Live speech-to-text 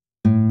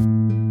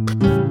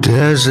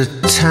There's a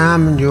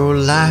time in your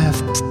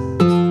life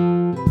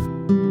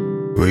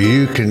where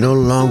you can no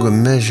longer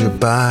measure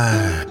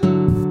by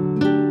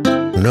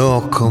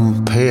nor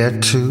compare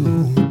to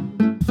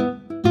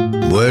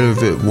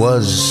whatever it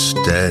was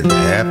that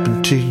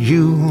happened to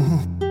you.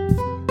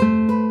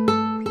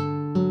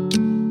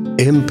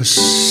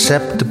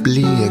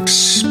 Imperceptibly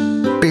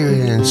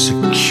experience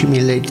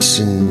accumulates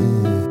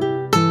and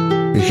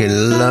you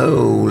can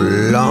no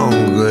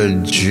longer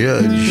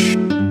judge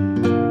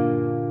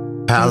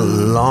how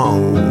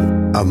long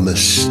a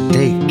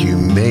mistake you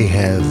may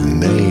have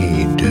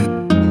made.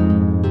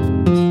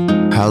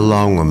 How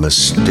long a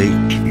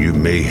mistake you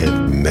may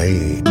have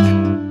made.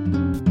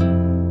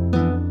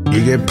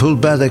 You get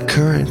pulled by the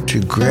current,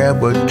 you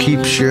grab what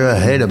keeps your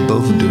head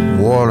above the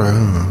water.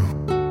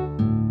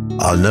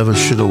 I never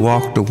should have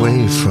walked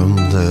away from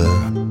the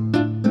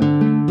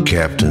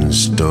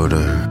captain's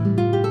daughter.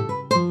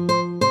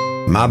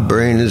 My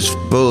brain is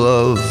full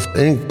of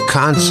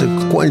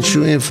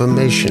inconsequential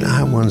information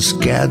I once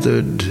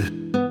gathered,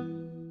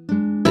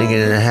 thinking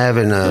that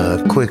having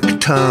a quick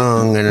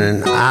tongue and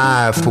an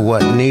eye for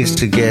what needs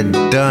to get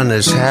done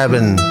is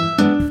having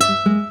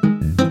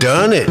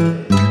done it.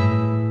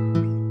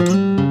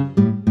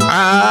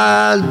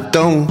 I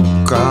don't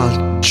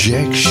got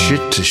jack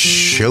shit to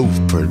show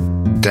for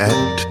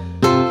that.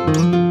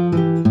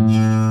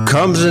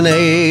 Comes an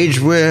age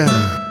where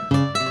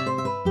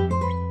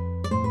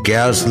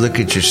gals look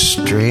at you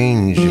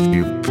strange if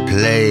you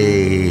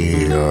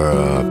play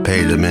or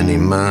pay them any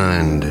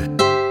mind.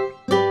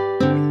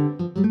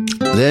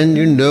 Then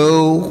you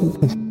know,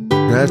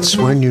 that's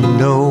when you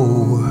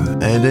know,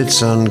 and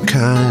it's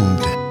unkind.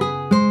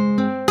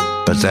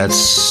 But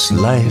that's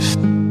life,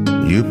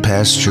 you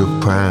passed your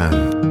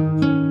prime.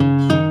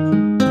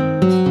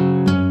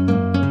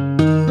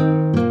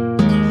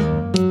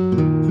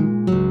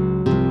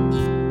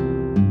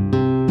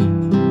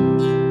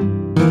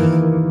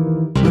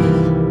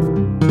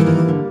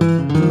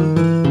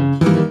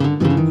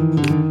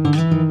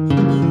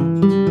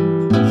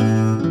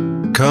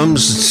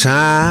 Comes a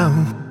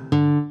time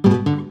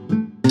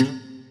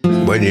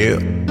when you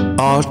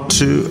ought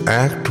to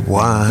act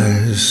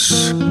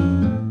wise,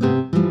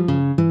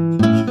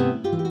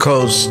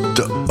 'cause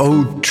the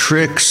old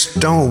tricks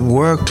don't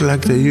work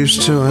like they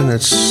used to, and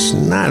it's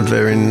not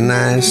very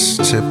nice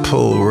to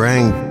pull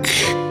rank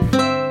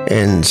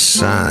in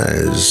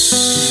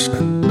size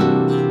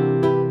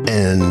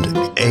and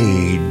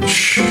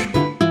age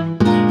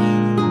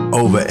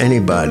over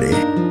anybody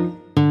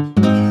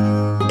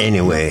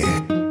anyway.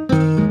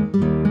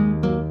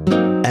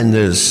 And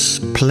there's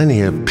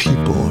plenty of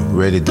people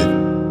ready to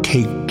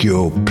take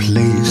your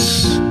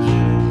place.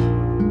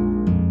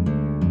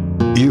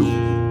 You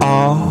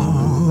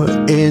are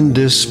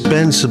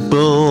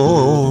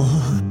indispensable.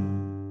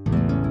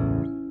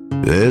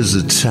 There's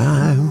a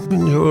time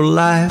in your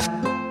life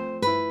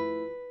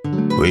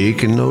where you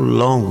can no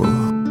longer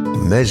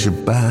measure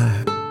by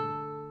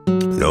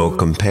nor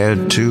compare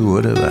to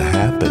whatever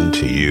happened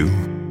to you.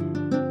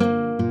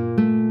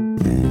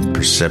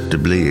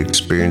 Perceptibly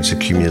experience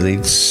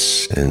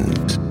accumulates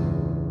and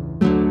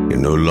you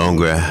no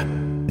longer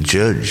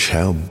judge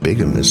how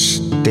big a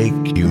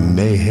mistake you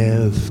may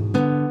have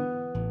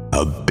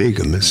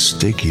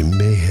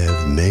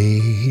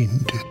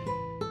made.